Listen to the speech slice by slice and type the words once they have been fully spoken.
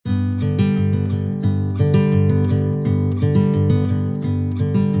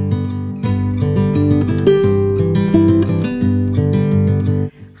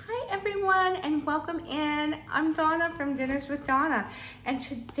Donna, and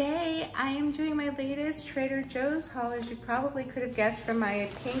today I am doing my latest Trader Joe's haul, as you probably could have guessed from my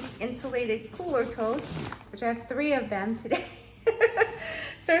pink insulated cooler totes, which I have 3 of them today.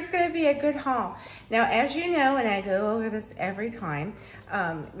 So it's going to be a good haul. Now, as you know, and I go over this every time,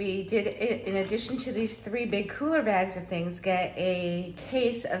 we did, in addition to these 3 big cooler bags of things, get a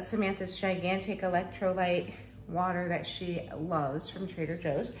case of Samantha's gigantic electrolyte water that she loves from Trader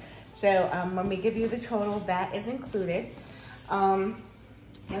Joe's. So when we give you the total, that is included.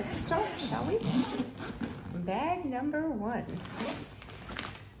 Let's start, shall we? Bag number 1.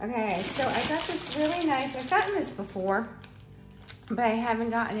 Okay, so I got this really nice, I've gotten this before, but I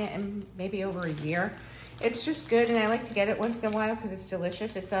haven't gotten it in maybe over a year. It's just good, and I like to get it once in a while because it's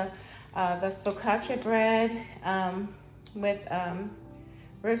delicious. It's the focaccia bread with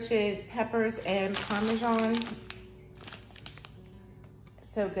roasted peppers and Parmesan.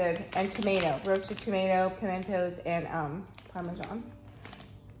 So good. And tomato, roasted tomato, pimentos, and Parmesan.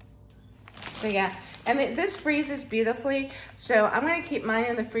 So yeah, and this freezes beautifully. So I'm gonna keep mine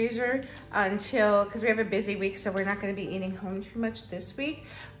in the freezer until, because we have a busy week, so we're not gonna be eating home too much this week.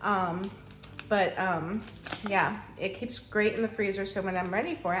 Yeah, it keeps great in the freezer, so when I'm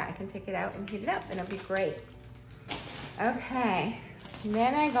ready for it, I can take it out and heat it up, and it'll be great. Okay, and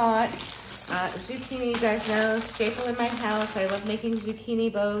then I got zucchini. You guys know, staple in my house. I love making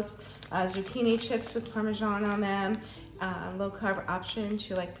zucchini boats, zucchini chips with Parmesan on them. Low carb option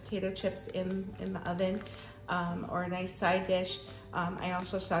to like potato chips in the oven, or a nice side dish. I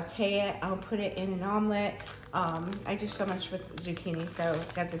also saute it. I'll put it in an omelet. I do so much with zucchini. So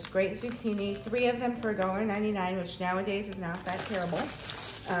I've got this great zucchini, 3 of them for $1.99, which nowadays is not that terrible,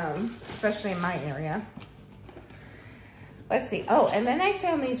 especially in my area. Let's see. Oh, and then I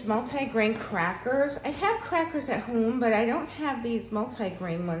found these multi-grain crackers. I have crackers at home, but I don't have these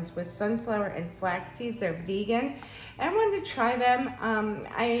multi-grain ones with sunflower and flax seeds. They're vegan. I wanted to try them.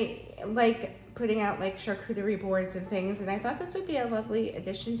 I like putting out like charcuterie boards and things, and I thought this would be a lovely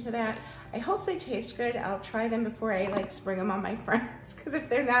addition to that. I hope they taste good. I'll try them before I like spring them on my friends, because if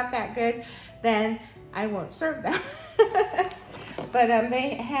they're not that good, then I won't serve them. But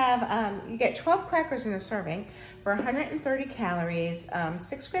they have, you get 12 crackers in a serving for 130 calories,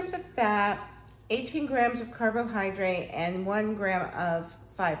 6 grams of fat, 18 grams of carbohydrate, and 1 gram of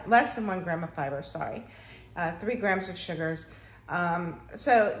fiber, less than 1 gram of fiber, sorry, 3 grams of sugars.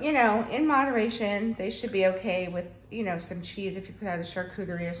 So, you know, in moderation, they should be okay with, you know, some cheese if you put out a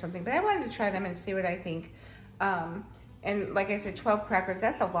charcuterie or something. But I wanted to try them and see what I think. And like I said, 12 crackers,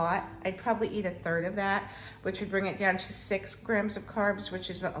 that's a lot. I'd probably eat 1/3 of that, which would bring it down to 6 grams of carbs, which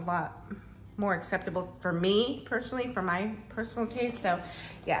is a lot more acceptable for me personally, for my personal taste. So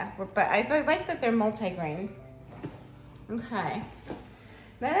yeah, but I like that they're multi-grain. Okay.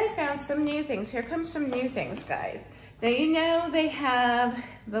 Then I found some new things. Here comes some new things, guys. Now, you know they have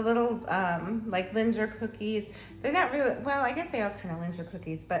the little, like Linzer cookies. They're not really, well, I guess they are kind of Linzer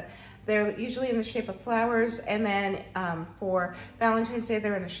cookies, but they're usually in the shape of flowers. And then for Valentine's Day,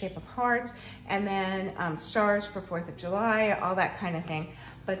 they're in the shape of hearts. And then stars for 4th of July, all that kind of thing.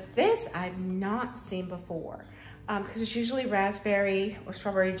 But this I've not seen before, because it's usually raspberry or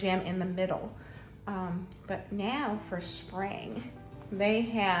strawberry jam in the middle. But now for spring, they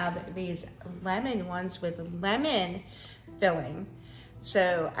have these lemon ones with lemon filling.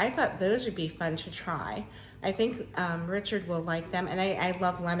 So I thought those would be fun to try. I think Richard will like them, and I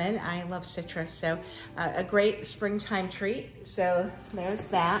love lemon, I love citrus, so a great springtime treat. So there's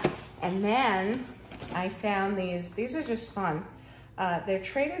that. And then I found these are just fun. They're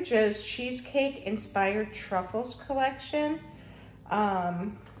Trader Joe's Cheesecake Inspired Truffles collection.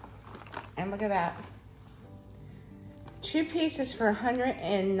 And look at that. 2 pieces for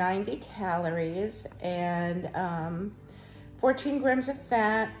 190 calories and 14 grams of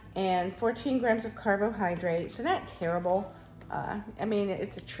fat and 14 grams of carbohydrate. So not terrible. I mean,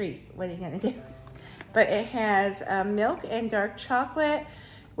 it's a treat. What are you gonna do? But it has milk and dark chocolate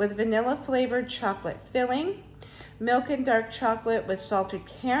with vanilla flavored chocolate filling, milk and dark chocolate with salted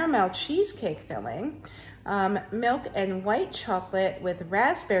caramel cheesecake filling, milk and white chocolate with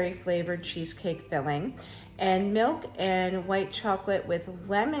raspberry flavored cheesecake filling, and milk and white chocolate with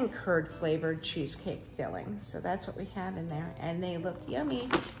lemon curd flavored cheesecake filling. So that's what we have in there, and they look yummy.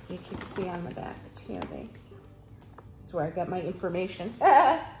 You can see on the back too. That's where I got my information.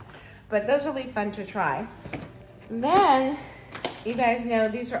 But those will be fun to try. Then, you guys know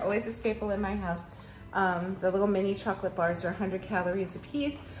these are always a staple in my house. The little mini chocolate bars are 100 calories a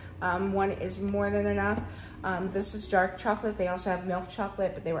piece. One is more than enough. This is dark chocolate. They also have milk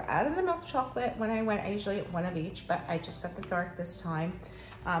chocolate, but they were out of the milk chocolate when I went. I usually get 1 of each, but I just got the dark this time.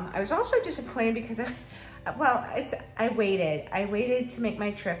 I was also disappointed because Well, I waited to make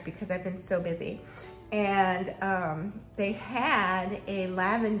my trip because I've been so busy. And they had a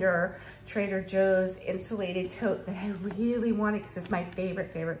lavender Trader Joe's insulated tote that I really wanted because it's my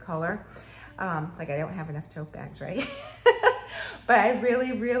favorite color. Like I don't have enough tote bags, right? But I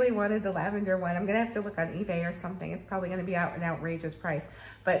really wanted the lavender one. I'm gonna have to look on eBay or something. It's probably gonna be out an outrageous price.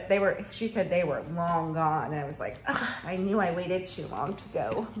 But she said they were long gone. And I was like, ugh, I knew I waited too long to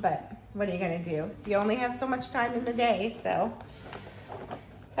go. But what are you gonna do? You only have so much time in the day, so.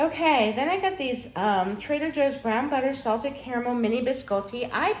 Okay, then I got these Trader Joe's Brown Butter Salted Caramel Mini Biscotti.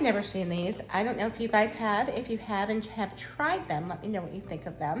 I've never seen these. I don't know if you guys have. If you have and have tried them, let me know what you think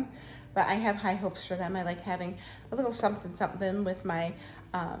of them. But I have high hopes for them. I like having a little something with my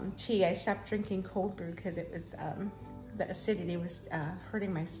tea. I stopped drinking cold brew because it was, the acidity was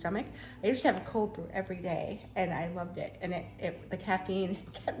hurting my stomach. I used to have a cold brew every day and I loved it. And the caffeine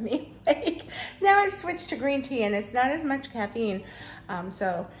kept me awake. Now I've switched to green tea and it's not as much caffeine.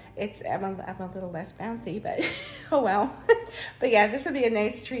 So I'm a little less bouncy, but oh well. But yeah, this would be a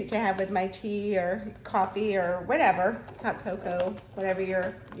nice treat to have with my tea or coffee or whatever, hot cocoa, whatever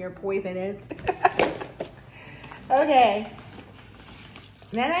your poison is. Okay.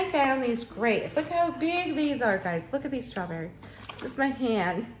 Then I found these great. Look how big these are, guys. Look at these strawberries. This is my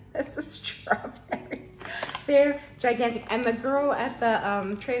hand. That's the strawberry. They're gigantic. And the girl at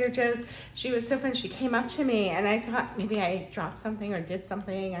the Trader Joe's, she was so fun. She came up to me and I thought maybe I dropped something or did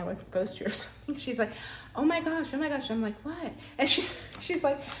something I wasn't supposed to or something. She's like, oh my gosh. I'm like, what? And she's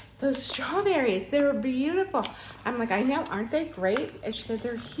like, those strawberries, they're beautiful. I'm like, I know, aren't they great? And she said,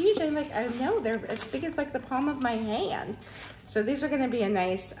 they're huge. I'm like, I know, they're as big as like the palm of my hand. So these are gonna be a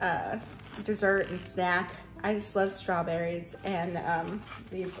nice dessert and snack. I just love strawberries and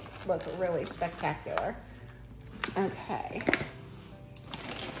these look really spectacular. Okay.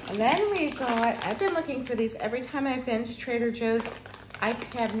 And then we got, I've been looking for these every time I've been to Trader Joe's. I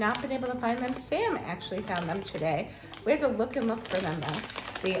have not been able to find them. Sam actually found them today. We had to look and look for them though.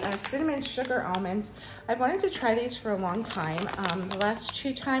 The cinnamon sugar almonds. I've wanted to try these for a long time. The last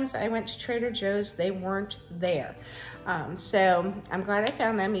 2 times I went to Trader Joe's, they weren't there. So I'm glad I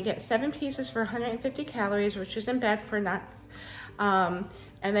found them. You get 7 pieces for 150 calories, which isn't bad for not.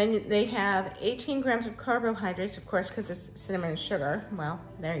 And then they have 18 grams of carbohydrates, of course, because it's cinnamon and sugar. Well,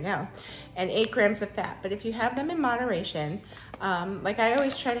 there you go. And 8 grams of fat. But if you have them in moderation, like I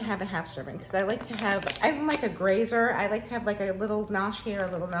always try to have a half serving because I like to have, I'm like a grazer. I like to have like a little nosh here,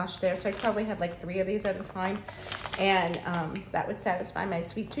 a little nosh there. So I probably have like 3 of these at a time. And that would satisfy my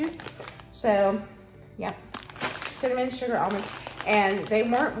sweet tooth. So, yeah, cinnamon, sugar, almonds. And they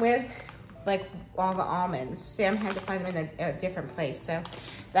weren't with like all the almonds. Sam had to find them in a different place. So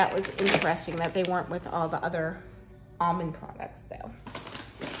that was interesting that they weren't with all the other almond products though.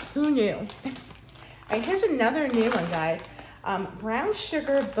 Who knew? All right, here's another new one, guys. Brown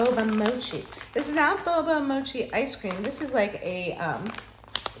sugar boba mochi. This is not boba mochi ice cream. This is like a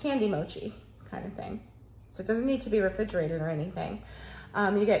candy mochi kind of thing. So it doesn't need to be refrigerated or anything.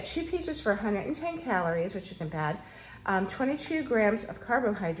 You get 2 pieces for 110 calories, which isn't bad. 22 grams of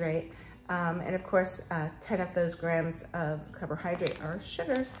carbohydrate. And of course, 10 of those grams of carbohydrate are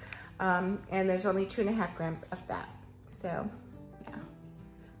sugars. And there's only 2.5 grams of fat. So, yeah.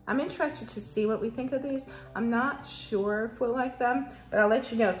 I'm interested to see what we think of these. I'm not sure if we'll like them, but I'll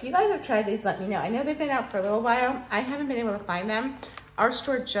let you know. If you guys have tried these, let me know. I know they've been out for a little while. I haven't been able to find them. Our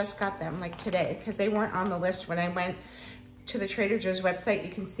store just got them, like today, because they weren't on the list when I went to the Trader Joe's website.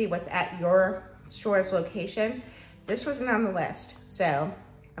 You can see what's at your store's location. This wasn't on the list, so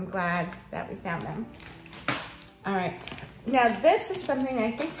I'm glad that we found them. All right, now this is something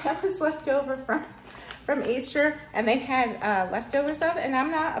I think that was left over from Easter, and they had leftovers of, and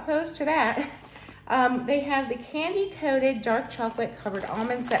I'm not opposed to that. They have the candy-coated dark chocolate-covered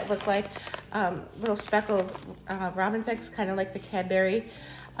almonds that look like little speckled robin's eggs, kind of like the Cadbury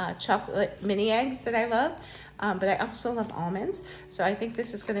chocolate mini eggs that I love. But I also love almonds, so I think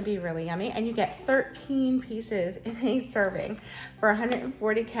this is gonna be really yummy. And you get 13 pieces in a serving for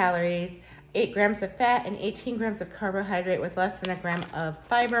 140 calories, 8 grams of fat, and 18 grams of carbohydrate with less than 1 gram of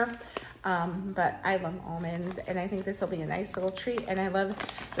fiber. But I love almonds, and I think this will be a nice little treat. And I love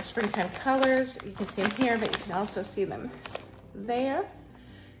the springtime colors. You can see them here, but you can also see them there.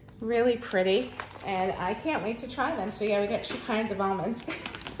 Really pretty, and I can't wait to try them. So yeah, we got 2 kinds of almonds.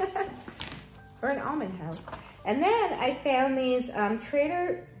 We're an almond house. And then I found these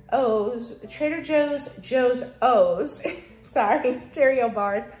Trader Joe's O's, sorry, Cheerio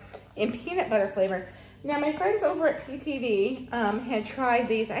bars in peanut butter flavor. Now my friends over at PTV had tried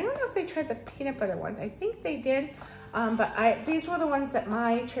these. I don't know if they tried the peanut butter ones. I think they did. But these were the ones that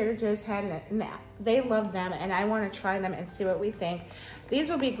my Trader Joe's had, and they love them, and I want to try them and see what we think. These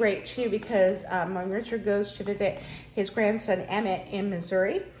will be great too, because when Richard goes to visit his grandson Emmett in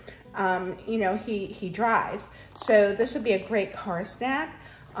Missouri, you know, he drives. So this would be a great car snack,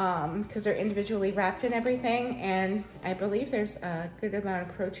 because they're individually wrapped and everything, and I believe there's a good amount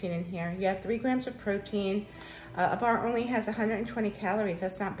of protein in here. Yeah, 3 grams of protein. A bar only has 120 calories.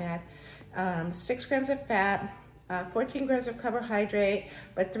 That's not bad. 6 grams of fat, 14 grams of carbohydrate,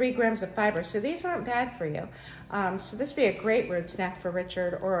 but 3 grams of fiber. So these aren't bad for you. So this would be a great road snack for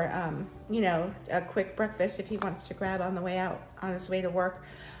Richard, or you know, a quick breakfast if he wants to grab on the way out, on his way to work,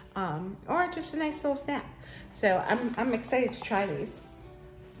 or just a nice little snack. So I'm excited to try these.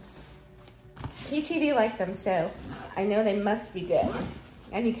 PTV liked them, so I know they must be good.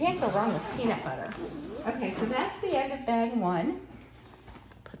 And you can't go wrong with peanut butter. Okay, so that's the end of bag 1.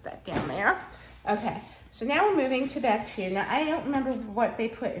 Put that down there. Okay, so now we're moving to bag 2. Now, I don't remember what they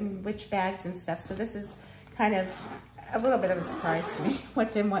put in which bags and stuff, so this is kind of a little bit of a surprise to me,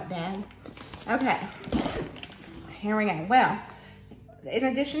 what's in what bag. Okay, here we go. Well, in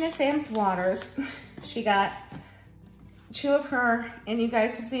addition to Sam's Waters, she got 2 of her, and you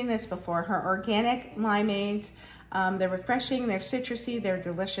guys have seen this before, her organic limeades. They're refreshing, they're citrusy, they're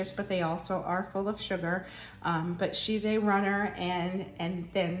delicious, but they also are full of sugar. But she's a runner and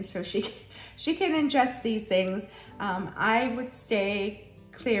thin, so she can ingest these things. I would stay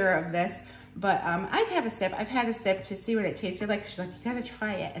clear of this, but I'd have a sip. I've had a sip to see what it tasted like. She's like, you gotta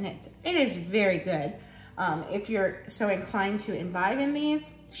try it, and it is very good. If you're so inclined to imbibe in these,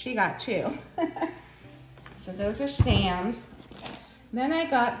 she got 2. So those are Sam's. Then I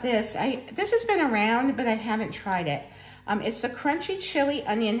got this. This has been around, but I haven't tried it. It's the crunchy chili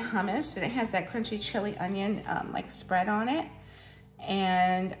onion hummus, and it has that crunchy chili onion like spread on it.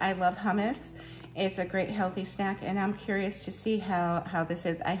 And I love hummus. It's a great healthy snack, and I'm curious to see how this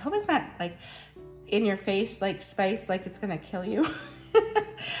is. I hope it's not like in your face, like spice, like it's gonna kill you.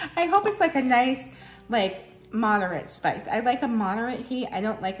 I hope it's like a nice, like moderate spice. I like a moderate heat. I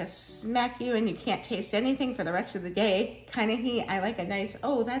don't like a smack you and you can't taste anything for the rest of the day kind of heat. I like a nice,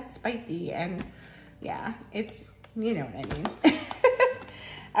 oh, that's spicy, and yeah, it's, you know what I mean.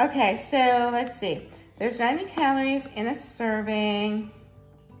 Okay, so let's see. There's 90 calories in a serving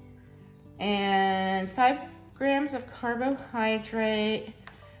and 5 grams of carbohydrate,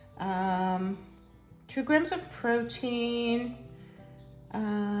 2 grams of protein.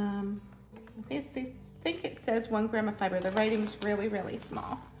 I think it says 1 gram of fiber. The writing's really, really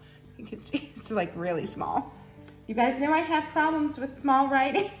small. You can see it's like really small. You guys know I have problems with small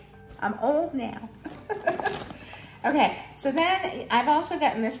writing. I'm old now. Okay, so then I've also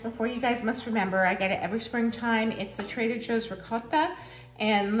gotten this before. You guys must remember, I get it every springtime. It's the Trader Joe's ricotta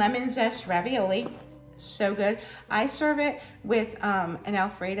and lemon zest ravioli. So good. I serve it with an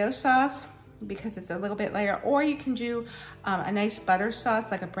Alfredo sauce, because it's a little bit lighter, or you can do a nice butter sauce,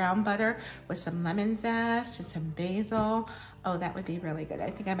 like a brown butter with some lemon zest and some basil. Oh, that would be really good.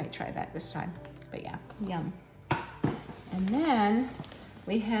 I think I might try that this time, but yeah, yum. And then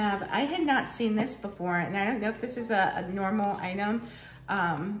we have, I had not seen this before, and I don't know if this is a normal item,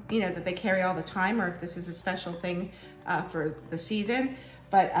 you know, that they carry all the time, or if this is a special thing for the season,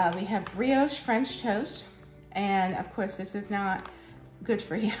 but we have brioche French toast, and of course this is not good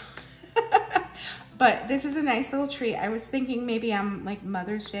for you. But this is a nice little treat. I was thinking maybe on like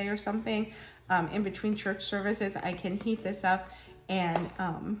Mother's Day or something, in between church services, I can heat this up and,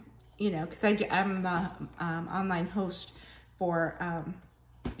 you know, because I'm the online host for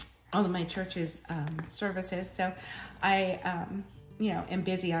all of my church's services. So I, you know, am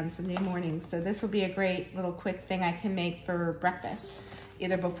busy on Sunday mornings. So this will be a great little quick thing I can make for breakfast,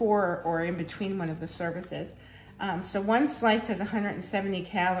 either before or in between one of the services. So 1 slice has 170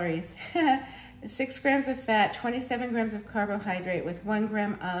 calories, 6 grams of fat, 27 grams of carbohydrate with 1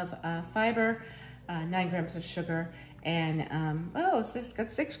 gram of fiber, 9 grams of sugar, and oh, so it's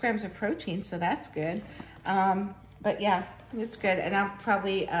got 6 grams of protein, so that's good. But yeah, it's good. And I'll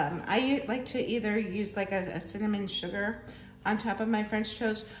probably, I like to either use like a cinnamon sugar on top of my French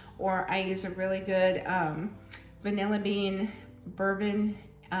toast, or I use a really good vanilla bean bourbon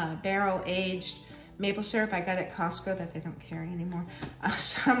barrel aged maple syrup I got at Costco that they don't carry anymore.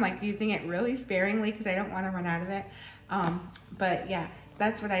 So I'm like using it really sparingly because I don't want to run out of it. But yeah,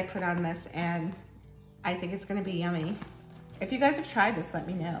 that's what I put on this, and I think it's gonna be yummy. If you guys have tried this, let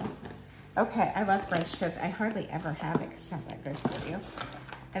me know. Okay, I love French toast. I hardly ever have it because it's not that good for you.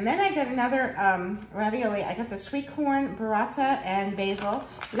 And then I got another ravioli. I got the sweet corn, burrata, and basil.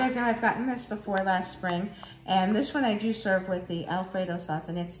 You guys know I've gotten this before last spring. And this one I do serve with the Alfredo sauce,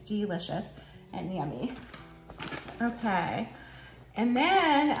 and it's delicious and yummy. Okay. And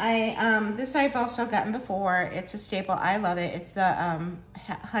then this I've also gotten before. It's a staple. I love it. It's the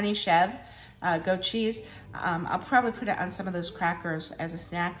honey chev goat cheese. I'll probably put it on some of those crackers as a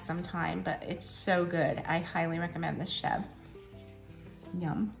snack sometime, but it's so good. I highly recommend this chev.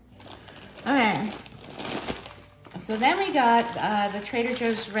 Yum. Okay. So then we got the Trader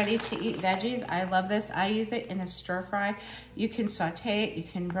Joe's ready to eat veggies. I love this. I use it in a stir fry. You can saute it, you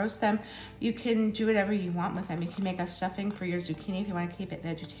can roast them, you can do whatever you want with them. You can make a stuffing for your zucchini if you want to keep it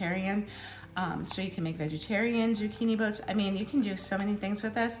vegetarian. So you can make vegetarian zucchini boats. I mean, you can do so many things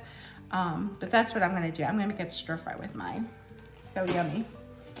with this, but that's what I'm gonna do. I'm gonna make it stir fry with mine. So yummy.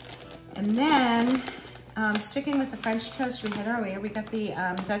 And then, sticking with the French toast we had earlier, we got the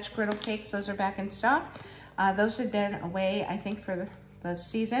Dutch griddle cakes. Those are back in stock. Those had been away, I think, for the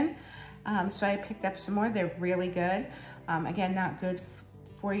season. So I picked up some more. They're really good. Again, not good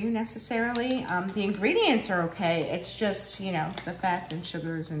for you necessarily. The ingredients are okay. It's just, you know, the fats and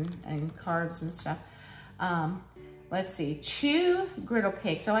sugars and carbs and stuff. Let's see, 2 griddle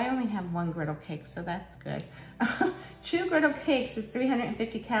cakes. So I only have 1 griddle cake, so that's good. 2 griddle cakes is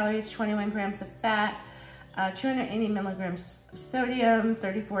 350 calories, 21 grams of fat, 280 milligrams of sodium,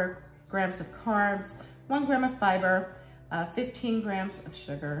 34 grams of carbs, 1 gram of fiber, 15 grams of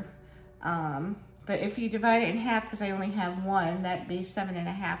sugar. But if you divide it in half, because I only have 1, that'd be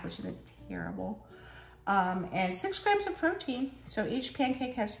 7.5, which isn't terrible. And 6 grams of protein. So each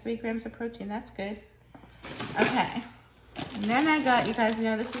pancake has 3 grams of protein. That's good. Okay. And then I got, you guys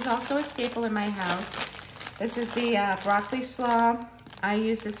know, this is also a staple in my house. This is the broccoli slaw. I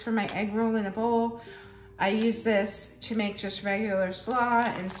use this for my egg roll in a bowl. I use this to make just regular slaw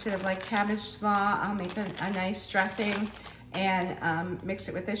instead of like cabbage slaw. I'll make a nice dressing and mix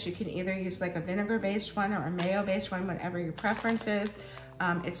it with this. You can either use like a vinegar-based one or a mayo-based one, whatever your preference is.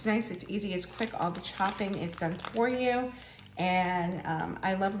 It's nice, it's easy, it's quick. All the chopping is done for you. And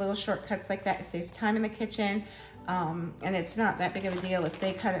I love little shortcuts like that. It saves time in the kitchen. And it's not that big of a deal if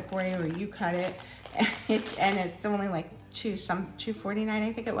they cut it for you or you cut it. And it's only like $2.49,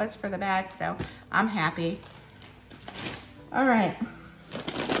 I think it was, for the bag, so I'm happy. All right,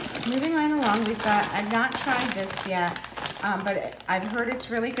 moving right along, we've got, I've not tried this yet, but I've heard it's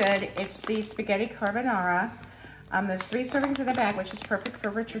really good. It's the spaghetti carbonara. There's 3 servings in a bag, which is perfect for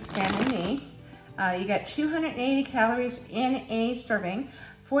Richard, Sam, and me. You get 280 calories in a serving,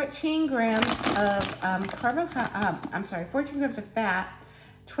 14 grams of 14 grams of fat,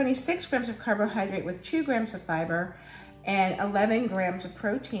 26 grams of carbohydrate with 2 grams of fiber, and 11 grams of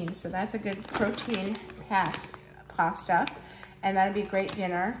protein. So that's a good protein-packed pasta, and that'd be a great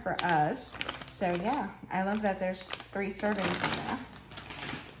dinner for us. So yeah, I love that there's 3 servings in there.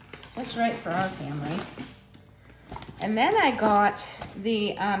 That's right for our family. And then I got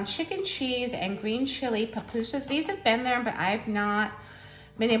the chicken cheese and green chili pupusas. These have been there, but I've not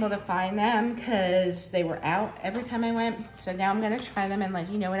been able to find them because they were out every time I went. So now I'm gonna try them and let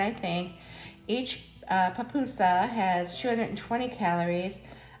you know what I think. Each pupusa has 220 calories,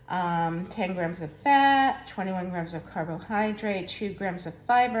 10 grams of fat, 21 grams of carbohydrate, 2 grams of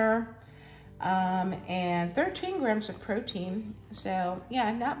fiber, and 13 grams of protein. So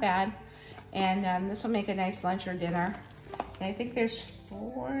yeah, not bad. And this will make a nice lunch or dinner. And I think there's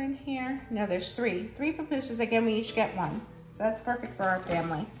 4 in here. No, there's 3. 3 pupusas. Again, we each get 1. So that's perfect for our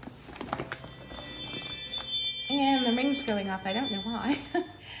family. And the ring's going off. I don't know why.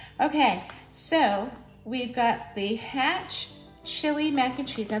 Okay, so we've got the Hatch chili mac and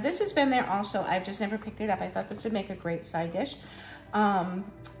cheese. Now this has been there also. I've just never picked it up. I thought this would make a great side dish. And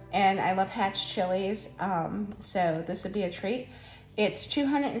I love Hatch chilies. So this would be a treat. It's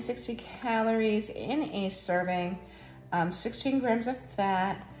 260 calories in a serving, 16 grams of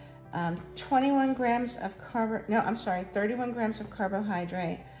fat, 31 grams of 31 grams of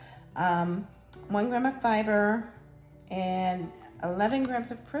carbohydrate, 1 gram of fiber, and 11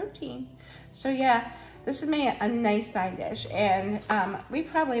 grams of protein. So yeah, this would make a nice side dish. And we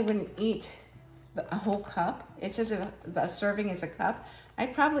probably wouldn't eat a whole cup. It says the serving is a cup.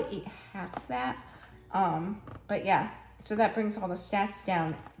 I'd probably eat half of that. But yeah. So that brings all the stats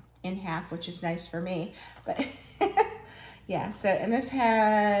down in half, which is nice for me. But yeah, so, and this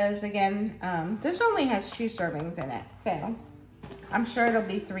has, again, this only has 2 servings in it. So I'm sure it'll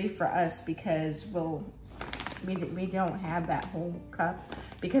be 3 for us because we don't have that whole cup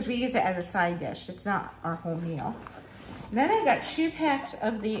because we use it as a side dish. It's not our whole meal. Then I got 2 packs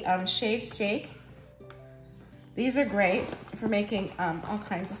of the shaved steak. These are great for making all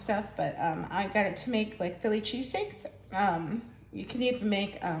kinds of stuff, but I got it to make like Philly cheesesteaks. You can even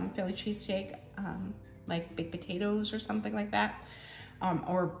make Philly cheesesteak like baked potatoes or something like that,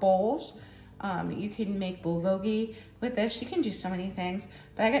 or bowls. You can make bulgogi with this. You can do so many things,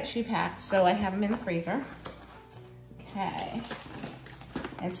 but I got 2 packs, so I have them in the freezer. Okay.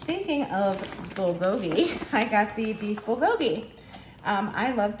 And speaking of bulgogi, I got the beef bulgogi.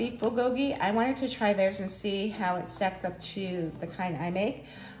 I love beef bulgogi. I wanted to try theirs and see how it stacks up to the kind I make.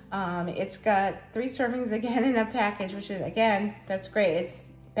 It's got 3 servings again in a package, which is, again, that's great. It's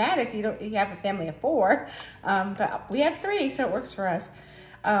bad if you have a family of 4, but we have 3, so it works for us.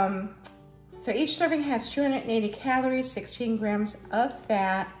 So each serving has 280 calories, 16 grams of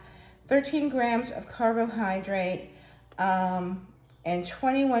fat, 13 grams of carbohydrate, and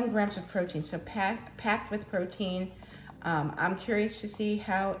 21 grams of protein. So packed with protein. I'm curious to see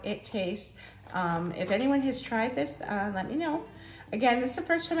how it tastes. If anyone has tried this, let me know. Again, this is the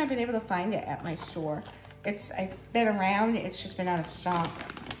first time I've been able to find it at my store. I've been around, it's just been out of stock.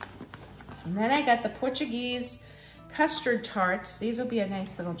 And then I got the Portuguese custard tarts. These will be a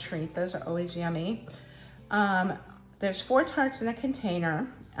nice little treat. Those are always yummy. There's 4 tarts in a container.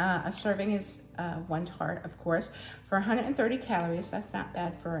 A serving is 1 tart, of course, for 130 calories. That's not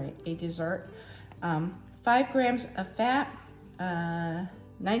bad for a dessert. 5 grams of fat,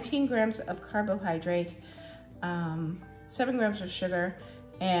 19 grams of carbohydrate, 7 grams of sugar,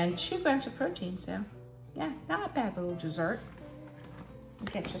 and 2 grams of protein. So yeah, not a bad little dessert.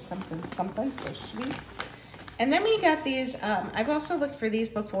 Get you something for sweet. And then we got these, I've also looked for these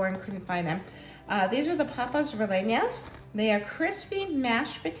before and couldn't find them. These are the Papas Rellenas. They are crispy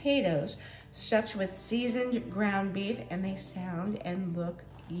mashed potatoes stuffed with seasoned ground beef, and they sound and look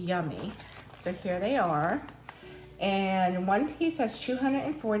yummy. So here they are. And 1 piece has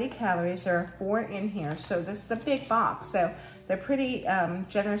 240 calories. There are 4 in here. So this is a big box. So they're pretty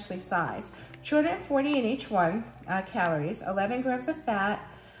generously sized. 240 in each one calories, 11 grams of fat,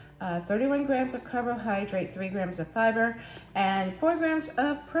 31 grams of carbohydrate, 3 grams of fiber, and 4 grams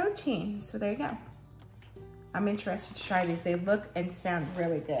of protein. So there you go. I'm interested to try these. They look and sound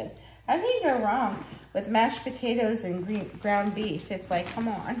really good. How can you go wrong with mashed potatoes and ground beef? It's like, come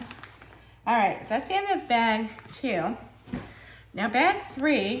on. All right, that's the end of bag 2. Now bag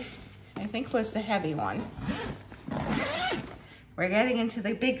 3, I think, was the heavy one. We're getting into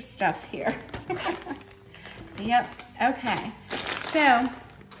the big stuff here. Yep, okay. So,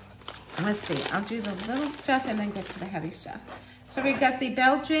 let's see. I'll do the little stuff and then get to the heavy stuff. So we got the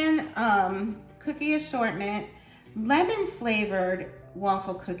Belgian cookie assortment, lemon flavored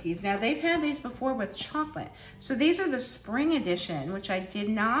waffle cookies. Now they've had these before with chocolate. So these are the spring edition, which I did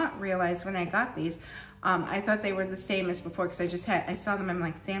not realize when I got these. I thought they were the same as before because I saw them. I'm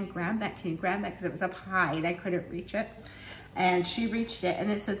like, Sam, grab that. Can you grab that? Because it was up high and I couldn't reach it. And she reached it,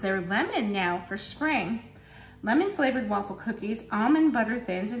 and it says they're lemon now for spring. Lemon flavored waffle cookies, almond butter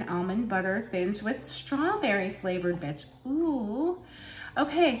thins, and almond butter thins with strawberry flavored bits. Ooh.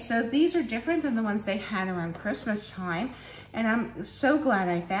 Okay, so these are different than the ones they had around Christmas time. And I'm so glad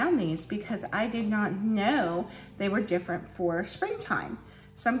I found these because I did not know they were different for springtime.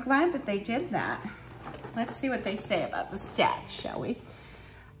 So I'm glad that they did that. Let's see what they say about the stats, shall we?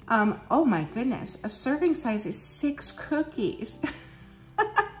 Oh my goodness, a serving size is 6 cookies.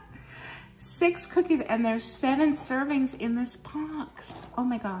 6 cookies, and there's 7 servings in this box. Oh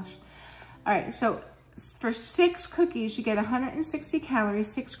my gosh. All right, so for 6 cookies, you get 160 calories,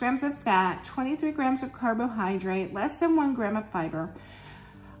 6 grams of fat, 23 grams of carbohydrate, less than 1 gram of fiber,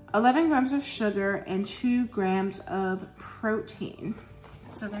 11 grams of sugar, and 2 grams of protein.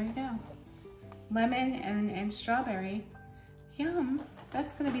 So there you go. Lemon and strawberry. Yum.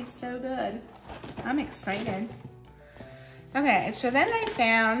 That's gonna be so good. I'm excited. Okay, so then I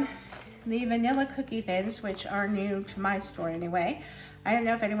found the vanilla cookie thins, which are new to my store anyway. I don't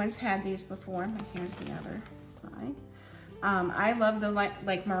know if anyone's had these before, but here's the other side. I love the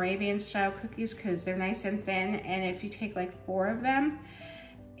like Moravian style cookies because they're nice and thin, and if you take like 4 of them,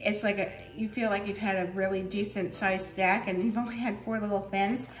 it's like you feel like you've had a really decent sized stack and you've only had 4 little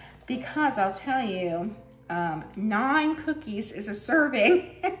thins, because I'll tell you, 9 cookies is a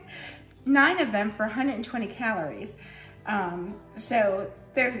serving, 9 of them for 120 calories. So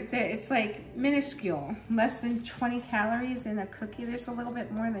it's like minuscule, less than 20 calories in a cookie. There's a little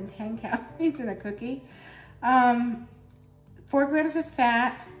bit more than 10 calories in a cookie. 4 grams of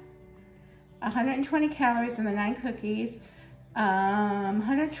fat, 120 calories in the 9 cookies,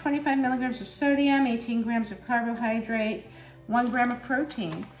 125 milligrams of sodium, 18 grams of carbohydrate, 1 gram of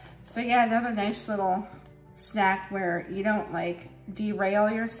protein. So yeah, another nice little snack where you don't like derail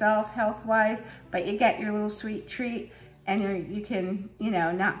yourself health-wise, but you get your little sweet treat and you can, you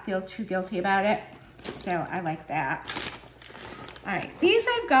know, not feel too guilty about it. So I like that. All right, these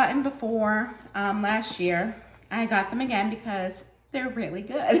I've gotten before last year. I got them again because they're really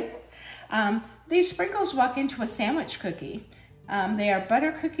good. These sprinkles walk into a sandwich cookie. They are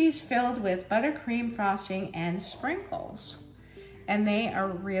butter cookies filled with buttercream frosting and sprinkles. And they are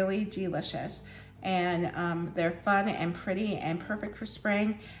really delicious. And they're fun and pretty and perfect for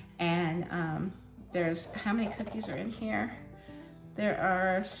spring. And there's, how many cookies are in here? There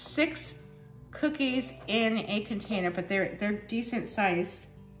are 6 cookies in a container, but they're decent sized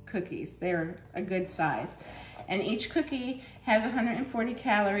cookies. They're a good size. And each cookie has 140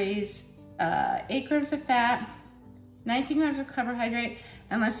 calories, 8 grams of fat, 19 grams of carbohydrate,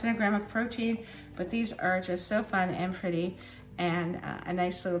 and less than a gram of protein. But these are just so fun and pretty and a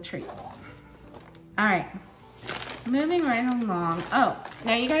nice little treat. All right, moving right along. Oh,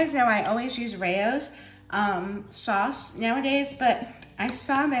 now you guys know I always use Rao's sauce nowadays, but I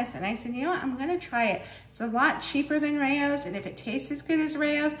saw this and I said, you know what, I'm gonna try it. It's a lot cheaper than Rao's, and if it tastes as good as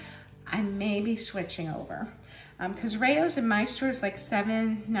Rao's, I may be switching over. Because Rao's in my store is like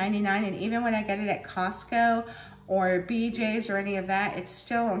 $7.99, and even when I get it at Costco or BJ's or any of that, it's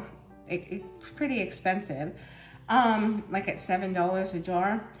still it's pretty expensive, like at $7 a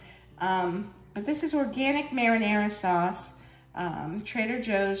jar. But this is organic marinara sauce, Trader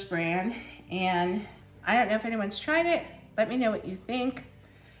Joe's brand, and I don't know if anyone's tried it. Let me know what you think.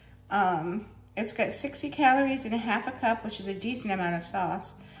 It's got 60 calories in a half a cup, which is a decent amount of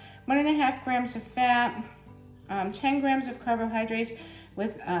sauce. 1.5 grams of fat, 10 grams of carbohydrates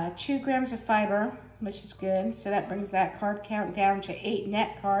with 2 grams of fiber, which is good. So that brings that carb count down to 8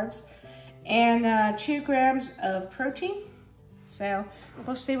 net carbs, and 2 grams of protein. So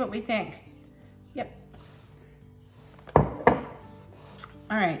we'll see what we think. Yep.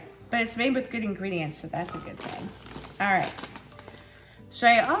 All right, but it's made with good ingredients, so that's a good thing. All right. So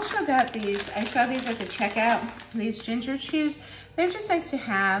I also got these, I saw these at the checkout, these ginger chews. They're just nice to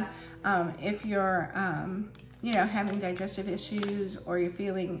have if you're, you know, having digestive issues or you're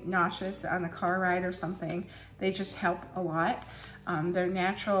feeling nauseous on the car ride or something. They just help a lot. They're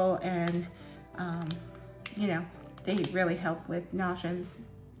natural and, you know, they really help with nausea,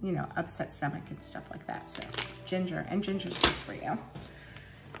 you know, upset stomach and stuff like that. So ginger, and ginger's good for you.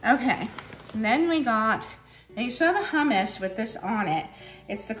 Okay, and then we got, now you saw the hummus with this on it.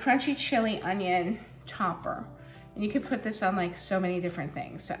 It's the crunchy chili onion topper. And you can put this on like so many different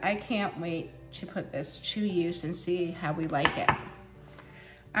things. So I can't wait to put this to use and see how we like it.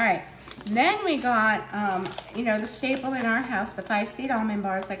 All right, then we got, you know, the staple in our house, the 5-seed almond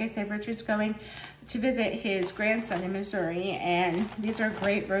bars. Like I said, Richard's going to visit his grandson in Missouri, and these are a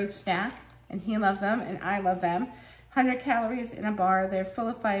great road snack, and he loves them, and I love them. 100 calories in a bar. They're full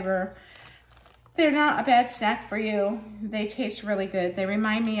of fiber. They're not a bad snack for you. They taste really good. They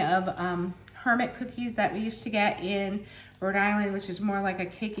remind me of hermit cookies that we used to get in Rhode Island, which is more like a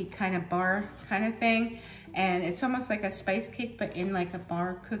cakey kind of bar kind of thing. And it's almost like a spice cake, but in like a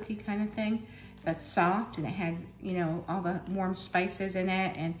bar cookie kind of thing. That's soft, and it had, you know, all the warm spices in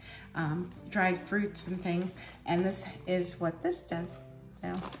it, and dried fruits and things. And this is what this does.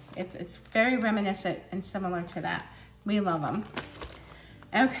 So it's very reminiscent and similar to that. We love them.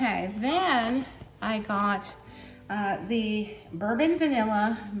 Okay, then I got the bourbon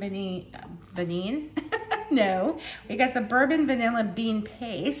vanilla bean. No, we got the bourbon vanilla bean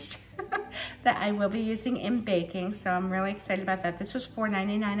paste that I will be using in baking. So I'm really excited about that. This was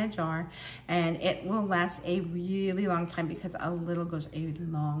 $4.99 a jar, and it will last a really long time because a little goes a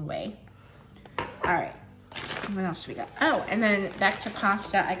long way. All right. What else do we got? Oh, and then back to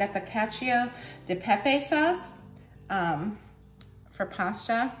pasta. I got the cacio di pepe sauce for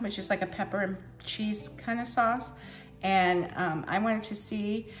pasta, which is like a pepper and cheese kind of sauce. And I wanted to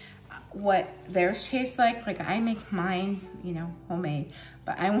see what theirs tastes like. Like I make mine, you know, homemade,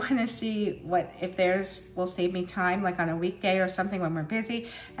 but I want to see what, if theirs will save me time, like on a weekday or something when we're busy,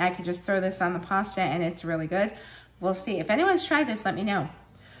 and I could just throw this on the pasta and it's really good. We'll see. If anyone's tried this, let me know.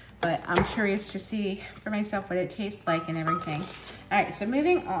 But I'm curious to see for myself what it tastes like and everything. All right, so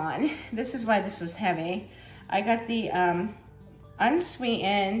moving on. This is why this was heavy. I got the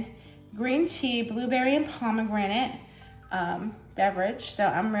unsweetened green tea, blueberry and pomegranate beverage. So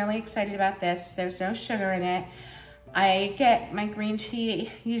I'm really excited about this. There's no sugar in it. I get my green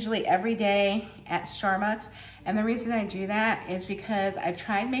tea usually every day at Starbucks. And the reason I do that is because I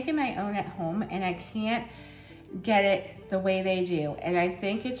tried making my own at home and I can't get it the way they do. And I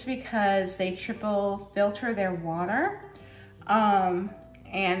think it's because they triple filter their water.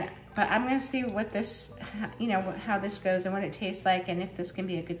 But I'm gonna see what this, you know, how this goes and what it tastes like and if this can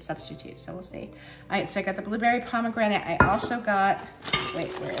be a good substitute, so we'll see. All right, so I got the blueberry pomegranate. I also got, wait,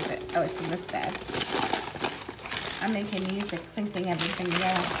 where is it? Oh, it's in this bag. I'm making music, thinking everything,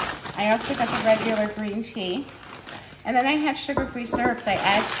 yeah. I also got the regular green tea. And then I have sugar-free syrups I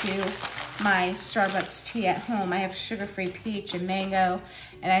add to my Starbucks tea at home. I have sugar-free peach and mango,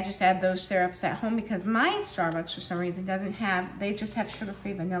 and I just add those syrups at home because my Starbucks, for some reason, doesn't have, they just have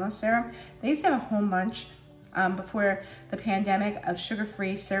sugar-free vanilla syrup. They used to have a whole bunch before the pandemic of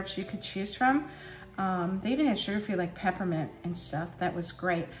sugar-free syrups you could choose from. They even had sugar-free like peppermint and stuff. That was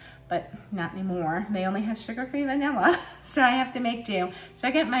great, but not anymore. They only have sugar-free vanilla, so I have to make do. So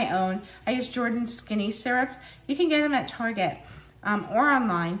I get my own. I use Jordan Skinny syrups. You can get them at Target or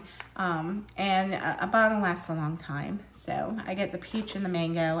online, and a bottle lasts a long time. So I get the peach and the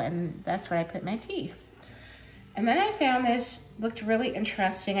mango, and that's what I put in my tea. And then I found this, looked really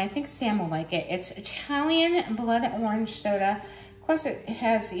interesting. I think Sam will like it. It's Italian blood orange soda. Of course, it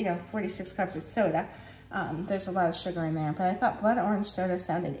has, you know, 46 cups of soda. There's a lot of sugar in there, but I thought blood orange soda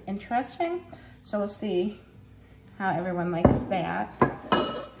sounded interesting. So we'll see how everyone likes that.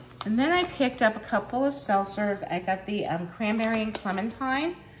 And then I picked up a couple of seltzers. I got the cranberry and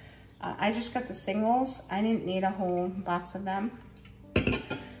clementine. I just got the singles. I didn't need a whole box of them.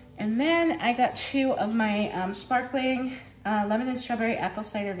 And then I got 2 of my sparkling lemon and strawberry apple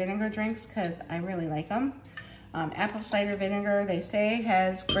cider vinegar drinks because I really like them. Apple cider vinegar, they say,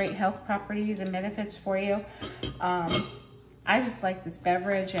 has great health properties and benefits for you. I just like this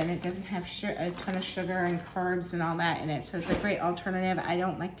beverage, and it doesn't have a ton of sugar and carbs and all that in it, so it's a great alternative. I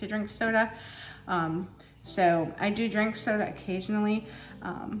don't like to drink soda, so I do drink soda occasionally.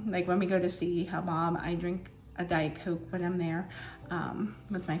 Like when we go to see Bob, I drink a Diet Coke when I'm there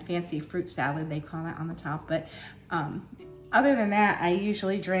with my fancy fruit salad, they call it on the top. But other than that, I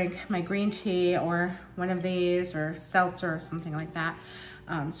usually drink my green tea or one of these or seltzer or something like that.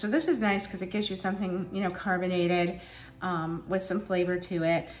 So this is nice because it gives you something, you know, carbonated with some flavor to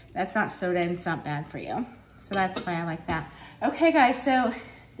it. That's not soda and it's not bad for you. So that's why I like that. Okay guys, so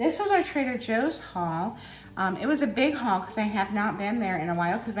this was our Trader Joe's haul. It was a big haul because I have not been there in a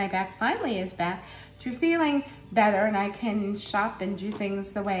while because my back finally is back to feeling better and I can shop and do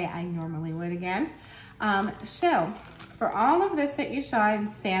things the way I normally would again. So for all of this that you saw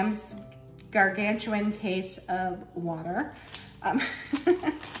in Sam's gargantuan case of water,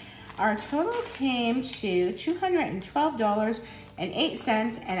 our total came to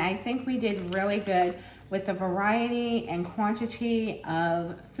 $212.08, and I think we did really good with the variety and quantity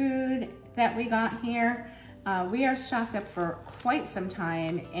of food that we got here. We are stocked up for quite some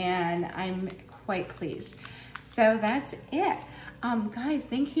time, and I'm quite pleased. So that's it. Guys,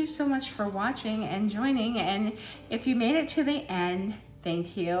 thank you so much for watching and joining, and if you made it to the end,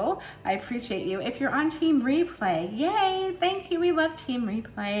 thank you. I appreciate you. If you're on Team Replay, yay, thank you. We love Team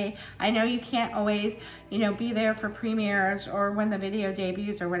Replay. I know you can't always, you know, be there for premieres or when the video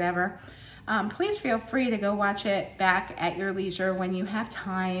debuts or whatever. Please feel free to go watch it back at your leisure when you have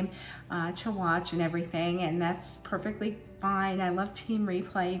time to watch and everything, and that's perfectly fine. I love Team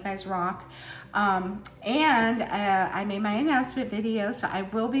Replay. You guys rock. And I made my announcement video, so I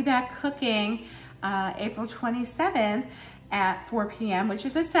will be back cooking April 27th at 4 p.m., which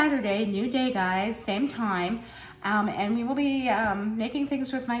is a Saturday, new day, guys, same time. And we will be making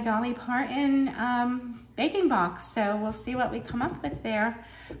things with my Dolly Parton baking box. So we'll see what we come up with there.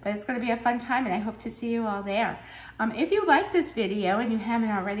 But it's going to be a fun time, and I hope to see you all there. If you like this video and you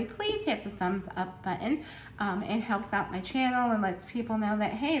haven't already, please hit the thumbs up button. It helps out my channel and lets people know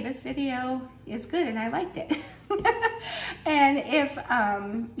that, hey, this video is good and I liked it. And if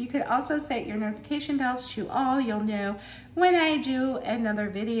you could also set your notification bells to all, you'll know when I do another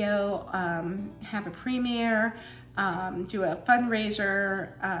video, have a premiere, do a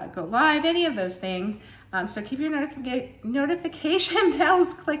fundraiser, go live, any of those things. So keep your notification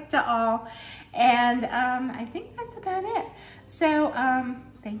bells clicked to all. And I think that's about it. So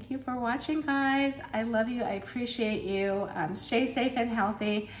thank you for watching, guys. I love you. I appreciate you. Stay safe and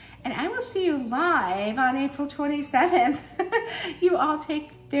healthy. And I will see you live on April 27th. You all take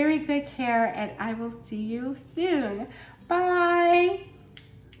very good care, and I will see you soon. Bye.